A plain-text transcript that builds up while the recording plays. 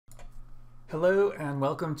Hello and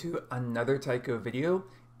welcome to another Tycho video.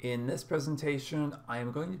 In this presentation, I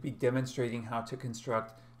am going to be demonstrating how to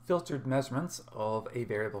construct filtered measurements of a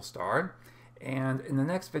variable star. And in the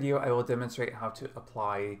next video, I will demonstrate how to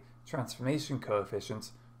apply transformation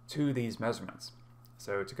coefficients to these measurements.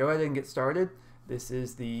 So to go ahead and get started, this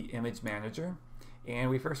is the image manager. And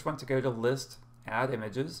we first want to go to List, Add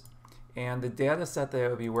Images. And the data set that I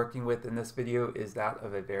will be working with in this video is that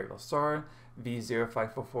of a variable star,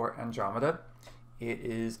 V0544 Andromeda. It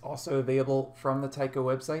is also available from the Tycho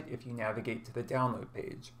website if you navigate to the download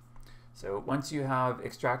page. So once you have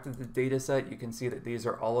extracted the data set, you can see that these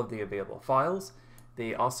are all of the available files.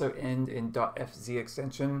 They also end in .fz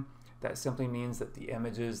extension. That simply means that the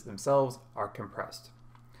images themselves are compressed.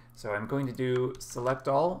 So I'm going to do select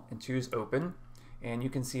all and choose open. And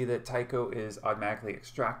you can see that Tycho is automatically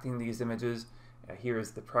extracting these images. Here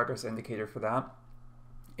is the progress indicator for that.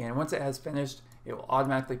 And once it has finished, it will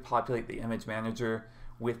automatically populate the image manager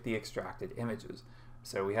with the extracted images.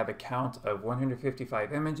 So we have a count of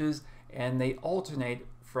 155 images, and they alternate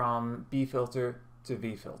from B filter to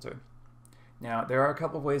V filter. Now, there are a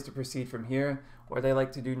couple of ways to proceed from here. What I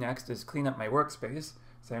like to do next is clean up my workspace.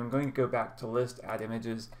 So I'm going to go back to List, Add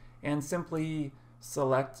Images, and simply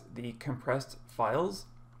select the compressed files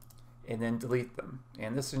and then delete them.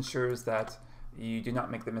 And this ensures that you do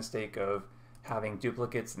not make the mistake of having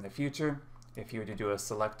duplicates in the future. If you were to do a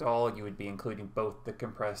select all, you would be including both the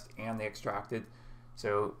compressed and the extracted.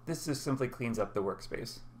 So this just simply cleans up the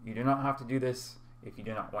workspace. You do not have to do this if you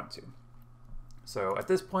do not want to. So at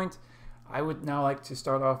this point, I would now like to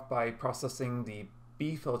start off by processing the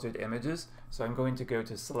B filtered images. So I'm going to go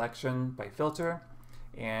to Selection by Filter,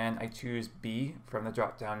 and I choose B from the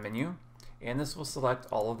drop-down menu, and this will select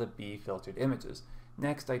all of the B filtered images.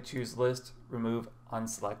 Next, I choose List, Remove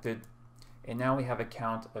Unselected, and now we have a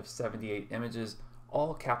count of 78 images,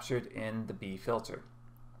 all captured in the B filter.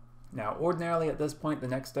 Now, ordinarily at this point, the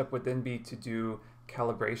next step would then be to do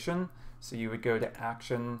calibration. So you would go to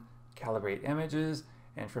Action, Calibrate Images,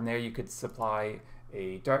 and from there you could supply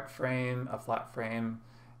a dark frame, a flat frame.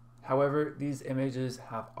 However, these images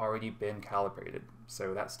have already been calibrated,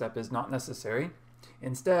 so that step is not necessary.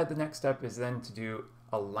 Instead, the next step is then to do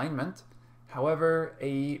alignment. However,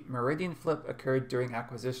 a meridian flip occurred during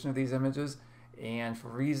acquisition of these images, and for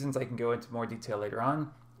reasons I can go into more detail later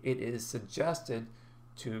on, it is suggested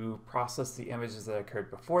to process the images that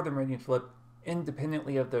occurred before the meridian flip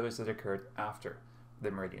independently of those that occurred after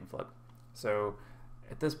the meridian flip. So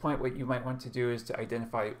at this point, what you might want to do is to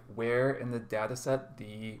identify where in the data set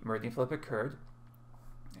the meridian flip occurred.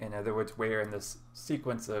 In other words, where in this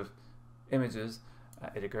sequence of images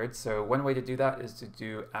it occurred. So one way to do that is to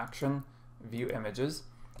do Action, View Images,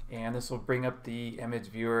 and this will bring up the image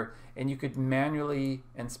viewer, and you could manually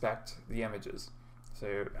inspect the images.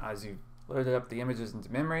 So as you loaded up the images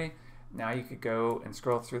into memory, now you could go and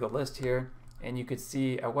scroll through the list here, and you could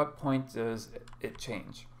see at what point does it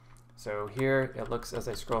change. So here it looks, as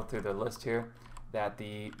I scroll through the list here, that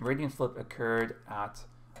the meridian flip occurred at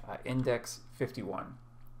index 51.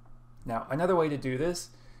 Now, another way to do this,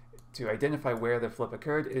 to identify where the flip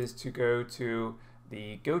occurred, is to go to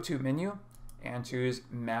the Go To menu and choose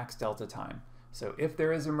Max Delta Time. So if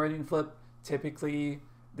there is a meridian flip, typically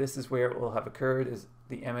this is where it will have occurred, is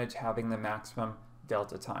the image having the maximum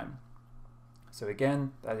delta time. So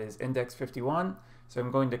again, that is index 51. So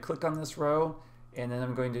I'm going to click on this row, and then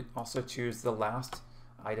I'm going to also choose the last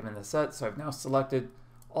item in the set. So I've now selected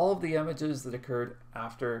all of the images that occurred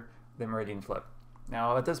after the meridian flip.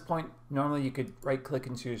 Now at this point, normally you could right click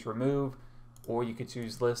and choose Remove, or you could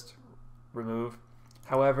choose List, Remove.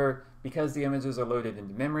 However, because the images are loaded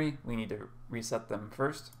into memory, we need to reset them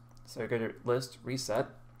first. So I go to List, Reset,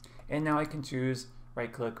 and now I can choose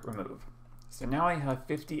right click, Remove. So now I have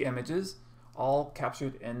 50 images, all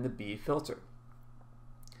captured in the B filter.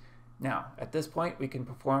 Now, at this point, we can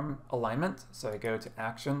perform alignment. So I go to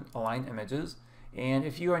Action, Align Images. And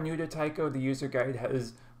if you are new to Tycho, the user guide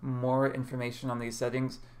has more information on these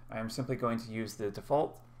settings. I'm simply going to use the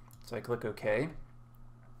default. So I click OK.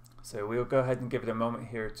 So we'll go ahead and give it a moment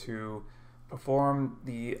here to perform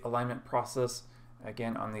the alignment process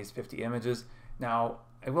again on these 50 images. Now,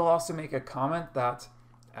 I will also make a comment that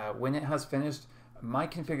when it has finished, my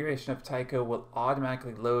configuration of Tycho will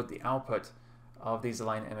automatically load the output of these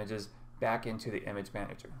aligned images back into the image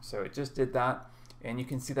manager. So it just did that, and you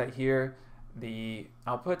can see that here, the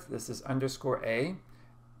output, this is _A.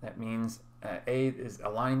 That means A is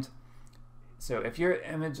aligned. So if your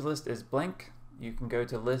image list is blank, you can go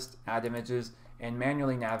to List, Add Images, and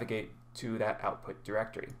manually navigate to that output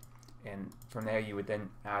directory. And from there, you would then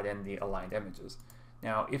add in the aligned images.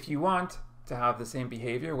 Now, if you want to have the same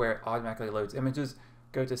behavior where it automatically loads images,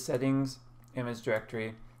 go to Settings, Image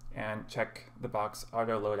Directory, and check the box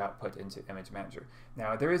Auto Load Output into Image Manager.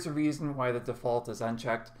 Now there is a reason why the default is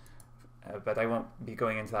unchecked, but I won't be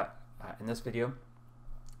going into that in this video.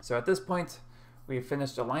 So at this point, we've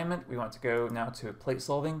finished alignment. We want to go now to plate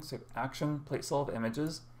solving. So Action, Plate Solve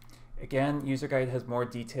Images. Again, User Guide has more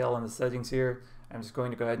detail in the settings here. I'm just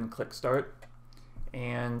going to go ahead and click Start.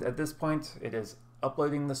 And at this point, it is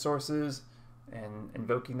uploading the sources and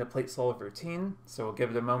invoking the plate solve routine. So we'll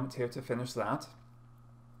give it a moment here to finish that.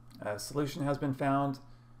 A solution has been found,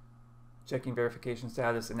 checking verification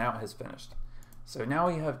status, and now it has finished. So now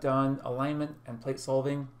we have done alignment and plate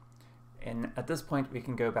solving, and at this point we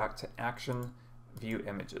can go back to Action, View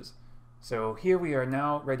Images. So here we are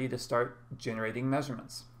now ready to start generating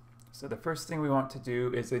measurements. So the first thing we want to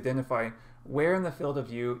do is identify where in the field of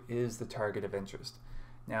view is the target of interest.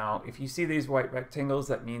 Now if you see these white rectangles,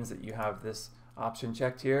 that means that you have this option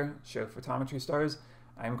checked here, Show Photometry Stars.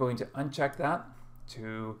 I'm going to uncheck that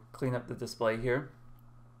to clean up the display here.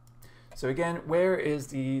 So again, where is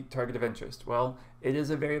the target of interest? Well, it is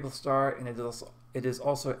a variable star, and it is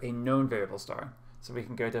also a known variable star. So we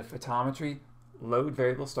can go to Photometry, Load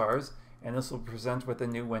Variable Stars, and this will present with a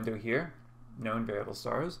new window here, Known Variable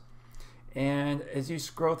Stars. And as you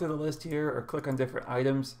scroll through the list here or click on different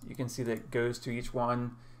items, you can see that it goes to each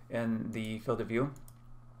one in the field of view.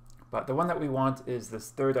 But the one that we want is this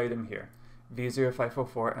third item here,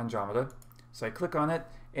 V0544 Andromeda. So I click on it,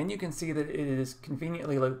 and you can see that it is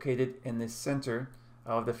conveniently located in the center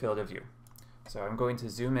of the field of view. So I'm going to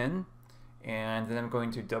zoom in, and then I'm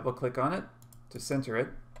going to double click on it to center it,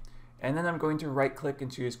 and then I'm going to right click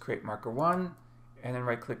and choose Create Marker 1, and then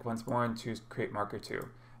right click once more and choose Create Marker 2.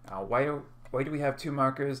 Now why do we have two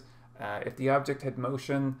markers? If the object had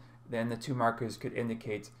motion, then the two markers could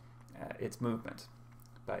indicate its movement.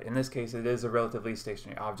 But in this case it is a relatively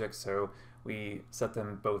stationary object, so we set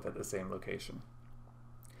them both at the same location.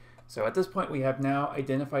 So at this point we have now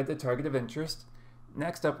identified the target of interest.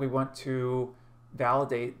 Next up we want to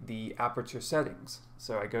validate the aperture settings.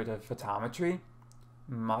 So I go to Photometry,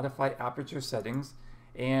 Modify Aperture Settings,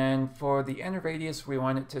 and for the inner radius we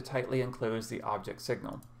want it to tightly enclose the object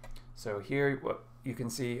signal. So here what you can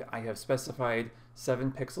see, I have specified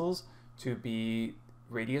 7 pixels to be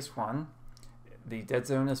radius 1. The dead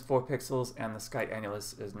zone is 4 pixels and the sky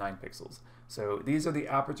annulus is 9 pixels. So these are the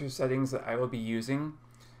aperture settings that I will be using.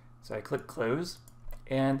 So I click Close,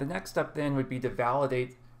 and the next step then would be to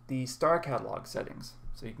validate the star catalog settings.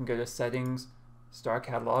 So you can go to Settings, Star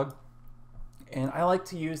Catalog, and I like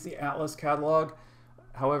to use the Atlas catalog.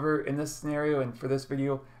 However, in this scenario and for this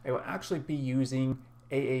video, I will actually be using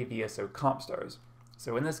AAVSO comp stars.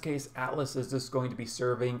 So in this case, Atlas is just going to be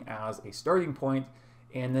serving as a starting point,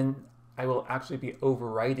 and then I will actually be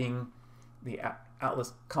overwriting the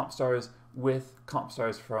Atlas comp stars with comp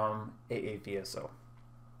stars from AAVSO.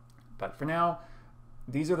 But for now,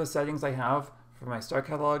 these are the settings I have for my star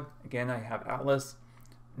catalog. Again, I have Atlas,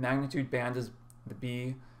 magnitude band is the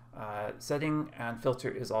B setting, and filter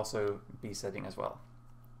is also B setting as well.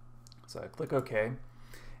 So I click OK.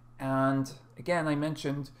 And again, I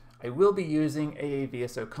mentioned I will be using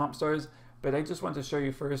AAVSO comp stars, but I just want to show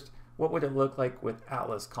you first what would it look like with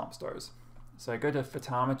Atlas comp stars. So I go to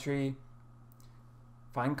Photometry,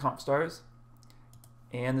 find comp stars,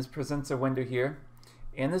 and this presents a window here.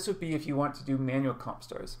 And this would be if you want to do manual comp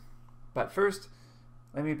stars. But first,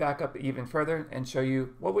 let me back up even further and show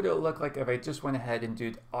you what would it look like if I just went ahead and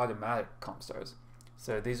did automatic comp stars.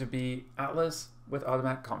 So these would be Atlas with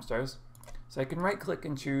automatic comp stars. So I can right click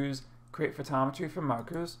and choose Create Photometry from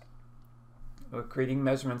Markers. We're creating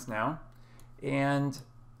measurements now. And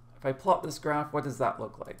if I plot this graph, what does that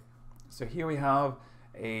look like? So here we have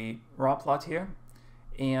a raw plot here,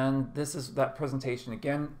 and this is that presentation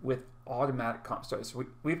again with automatic comp stars. So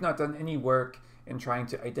we've not done any work in trying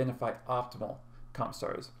to identify optimal comp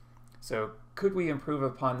stars. So could we improve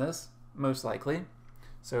upon this? Most likely.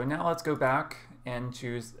 So now let's go back and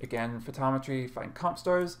choose again Photometry, find comp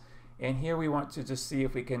stars, and here we want to just see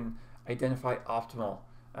if we can identify optimal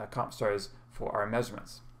comp stars for our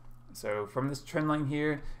measurements. So from this trend line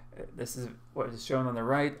here, this is what is shown on the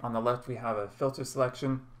right. On the left we have a filter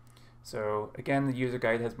selection. So again, the user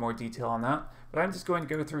guide has more detail on that, but I'm just going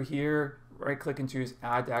to go through here, right click and choose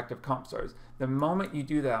Add Active Comp Stars. The moment you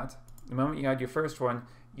do that, the moment you add your first one,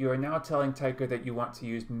 you are now telling Tycho that you want to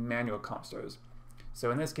use manual comp stars. So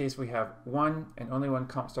in this case we have one and only one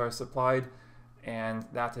comp star supplied, and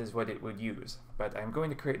that is what it would use. But I'm going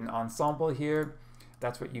to create an ensemble here.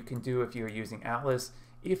 That's what you can do if you're using Atlas.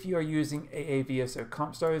 If you are using AAVSO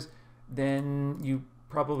comp stars, then you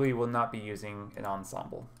probably will not be using an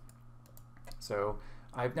ensemble. So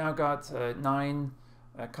I've now got 9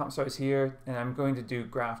 comp stars here, and I'm going to do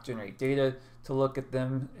graph generate data to look at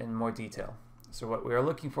them in more detail. So what we're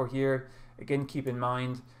looking for here, again, keep in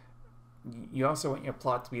mind, you also want your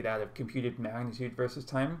plot to be that of computed magnitude versus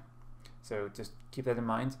time. So just keep that in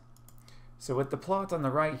mind. So with the plot on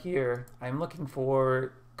the right here, I'm looking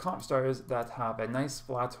for comp stars that have a nice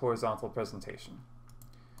flat horizontal presentation.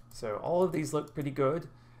 So all of these look pretty good,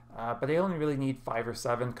 but I only really need 5 or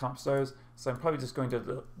 7 comp stars, so I'm probably just going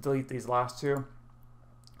to delete these last 2.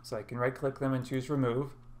 So I can right click them and choose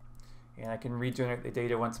remove, and I can regenerate the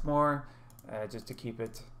data once more just to keep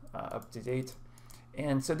it up to date.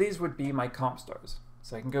 And so these would be my comp stars.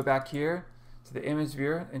 So I can go back here to the image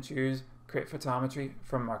viewer and choose create photometry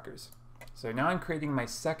from markers. So now I'm creating my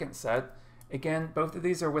second set. Again, both of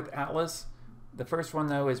these are with Atlas. The first one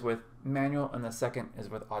though is with manual and the second is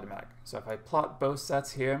with automatic. So if I plot both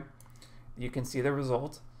sets here, you can see the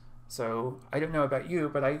result. So I don't know about you,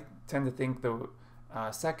 but I tend to think the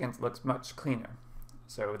second looks much cleaner.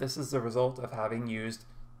 So this is the result of having used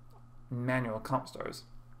manual comp stars.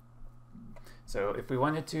 So if we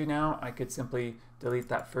wanted to now, I could simply delete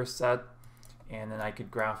that first set and then I could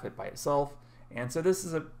graph it by itself. And so this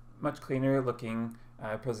is a much cleaner looking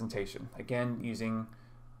presentation, again using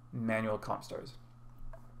manual comp stars.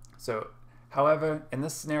 So however, in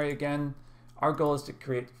this scenario again, our goal is to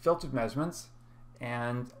create filtered measurements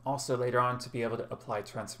and also later on to be able to apply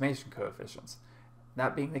transformation coefficients.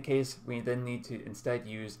 That being the case, we then need to instead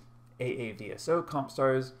use AAVSO comp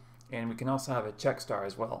stars, and we can also have a check star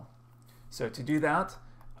as well. So to do that,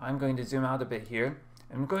 I'm going to zoom out a bit here,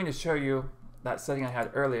 and I'm going to show you that setting I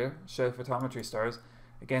had earlier, show photometry stars.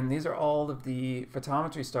 Again, these are all of the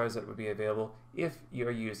photometry stars that would be available if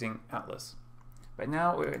you're using Atlas. But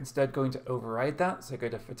now we're instead going to override that, so go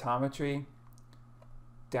to photometry,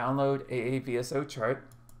 download AAVSO chart,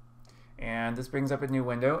 and this brings up a new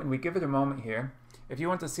window, and we give it a moment here. If you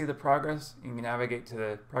want to see the progress, you can navigate to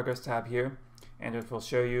the progress tab here, and it will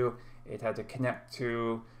show you it had to connect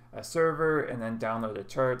to a server and then download a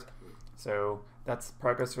chart. So that's the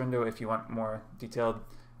progress window if you want more detailed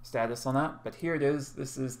status on that. But here it is.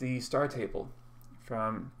 This is the star table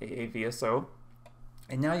from AAVSO.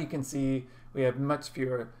 And now you can see we have much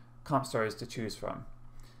fewer comp stars to choose from.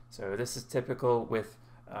 So this is typical with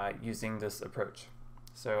using this approach.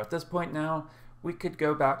 So at this point now, we could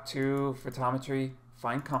go back to photometry,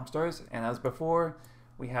 find comp stars, and as before,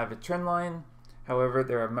 we have a trend line. However,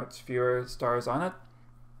 there are much fewer stars on it.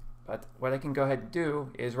 But what I can go ahead and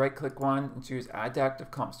do is right click one and choose add to active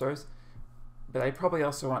comp stars. But I probably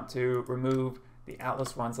also want to remove the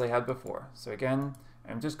Atlas ones I had before. So again,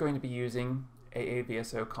 I'm just going to be using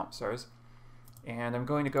AAVSO comp stars. And I'm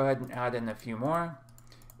going to go ahead and add in a few more.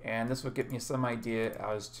 And this will give me some idea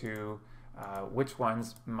as to which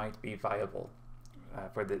ones might be viable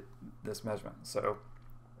for this measurement. So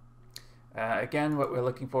again, what we're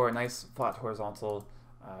looking for, a nice flat horizontal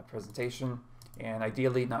presentation, and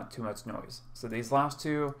ideally not too much noise. So these last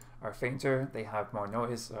 2 are fainter, they have more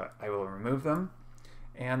noise, so I will remove them.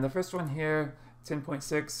 And the first one here,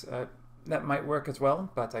 10.6, that might work as well,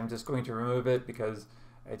 but I'm just going to remove it because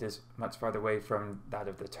it is much farther away from that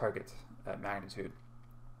of the target magnitude.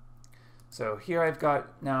 So here I've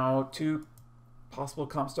got now 2 possible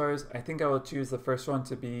comp stars. I think I will choose the first one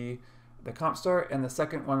to be the comp star, and the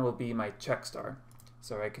second one will be my check star.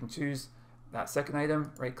 So I can choose that second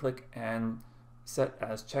item, right click and set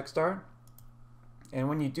as check star. And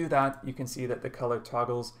when you do that, you can see that the color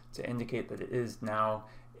toggles to indicate that it is now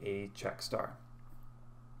a check star.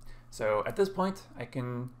 So at this point, I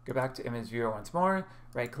can go back to image viewer once more,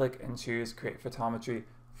 right click and choose create photometry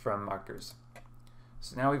from markers.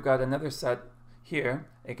 So now we've got another set here,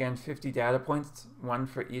 again 50 data points, 1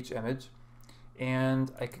 for each image,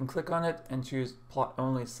 and I can click on it and choose plot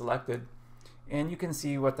only selected, and you can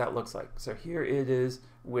see what that looks like. So here it is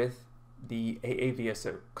with the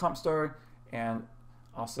AAVSO comp star, and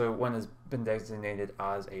also one has been designated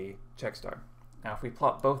as a check star. Now if we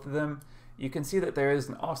plot both of them, you can see that there is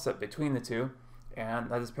an offset between the 2, and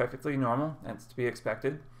that is perfectly normal, and it's to be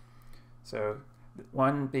expected. So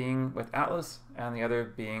one being with Atlas and the other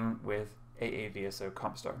being with AAVSO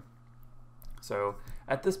comp star. So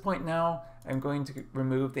at this point now, I'm going to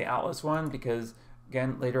remove the Atlas one because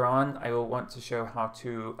again, later on, I will want to show how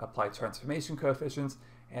to apply transformation coefficients,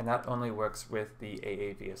 and that only works with the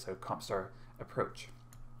AAVSO comp star approach.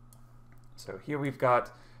 So here we've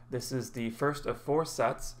got, this is the first of 4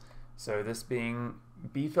 sets. So this being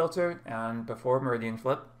B filter and before meridian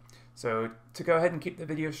flip. So to go ahead and keep the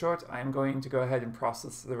video short, I'm going to go ahead and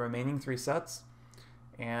process the remaining 3 sets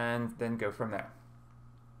and then go from there.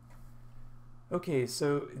 Okay,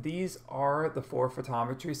 so these are the 4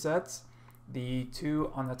 photometry sets. The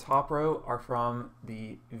 2 on the top row are from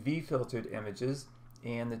the V-filtered images,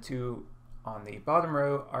 and the 2 on the bottom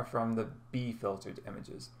row are from the B-filtered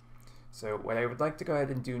images. So what I would like to go ahead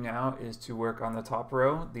and do now is to work on the top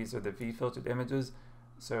row. These are the V-filtered images.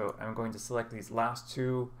 So I'm going to select these last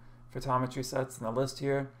 2 photometry sets in the list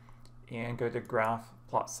here and go to Graph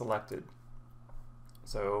Plot Selected.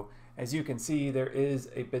 So as you can see, there is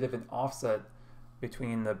a bit of an offset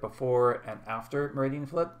between the before and after meridian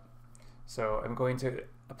flip. So I'm going to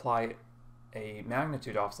apply a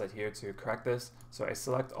magnitude offset here to correct this. So I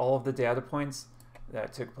select all of the data points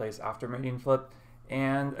that took place after meridian flip.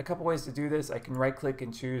 And a couple ways to do this: I can right click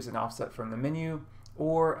and choose an offset from the menu,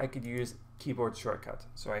 or I could use keyboard shortcut.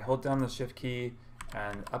 So I hold down the shift key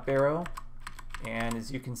and up arrow, and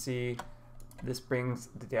as you can see, this brings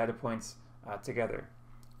the data points together.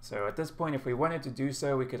 So at this point, if we wanted to do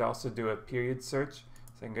so, we could also do a period search.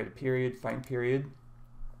 So I can go to period, find period,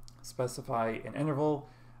 specify an interval.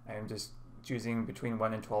 I'm just choosing between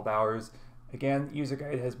 1 and 12 hours. Again, user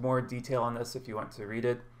guide has more detail on this if you want to read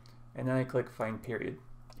it. And then I click find period.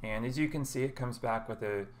 And as you can see, it comes back with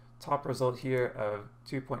a top result here of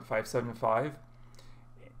 2.575.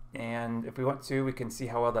 And if we want to, we can see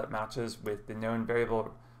how well that matches with the known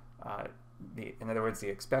variable, in other words, the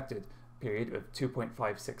expected period of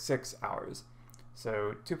 2.566 hours.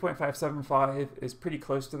 So 2.575 is pretty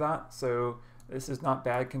close to that, so this is not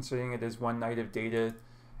bad considering it is 1 night of data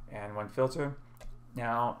and 1 filter.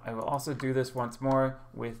 Now I will also do this once more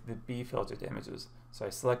with the B-filtered images. So I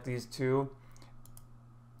select these 2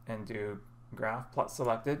 and do Graph Plot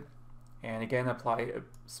Selected, and again apply a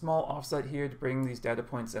small offset here to bring these data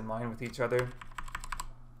points in line with each other.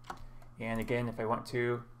 And again, if I want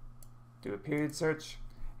to do a period search,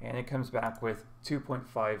 and it comes back with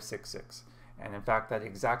 2.566. And in fact, that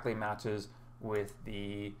exactly matches with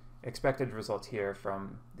the expected result here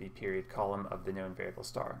from the period column of the known variable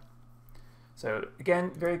star. So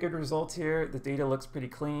again, very good results here. The data looks pretty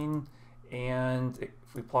clean, and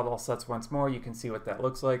if we plot all sets once more, you can see what that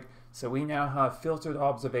looks like. So we now have filtered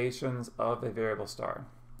observations of a variable star.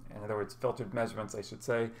 In other words, filtered measurements, I should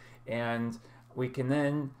say, and we can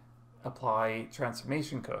then apply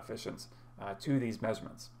transformation coefficients to these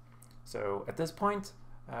measurements. So at this point,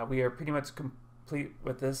 we are pretty much complete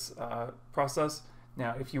with this process.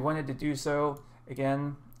 Now, if you wanted to do so,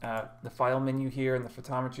 again, the file menu here in the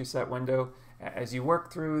photometry set window, as you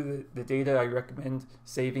work through the data, I recommend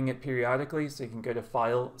saving it periodically, so you can go to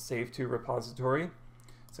File, Save to Repository.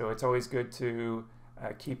 So it's always good to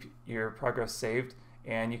keep your progress saved,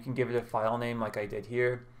 and you can give it a file name like I did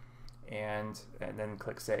here, and then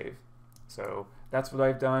click Save. So that's what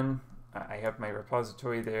I've done. I have my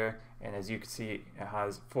repository there, and as you can see, it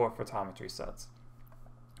has 4 photometry sets.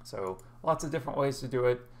 So lots of different ways to do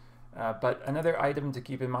it, but another item to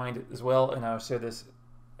keep in mind as well, and I'll share this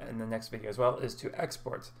in the next video as well, is to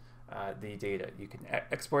export the data. You can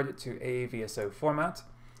export it to AAVSO format,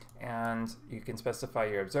 and you can specify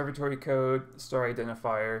your observatory code, star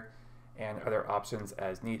identifier, and other options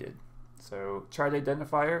as needed. So chart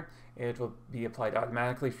identifier, it will be applied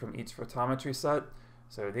automatically from each photometry set.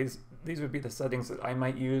 So these would be the settings that I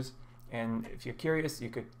might use, and if you're curious, you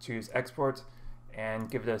could choose export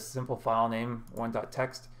and give it a simple file name,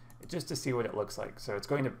 1.txt, just to see what it looks like. So it's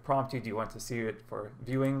going to prompt you, do you want to see it for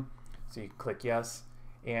viewing? So you can click yes,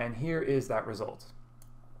 and here is that result.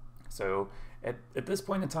 So at this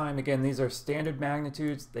point in time, again, these are standard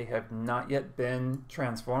magnitudes. They have not yet been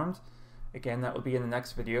transformed. Again, that will be in the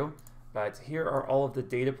next video, but here are all of the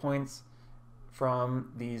data points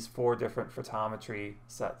from these 4 different photometry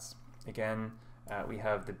sets. Again, we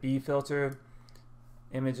have the B filter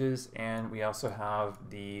images, and we also have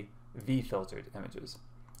the V filtered images.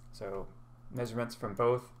 So measurements from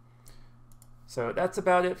both. So that's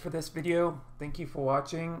about it for this video. Thank you for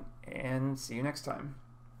watching, and see you next time.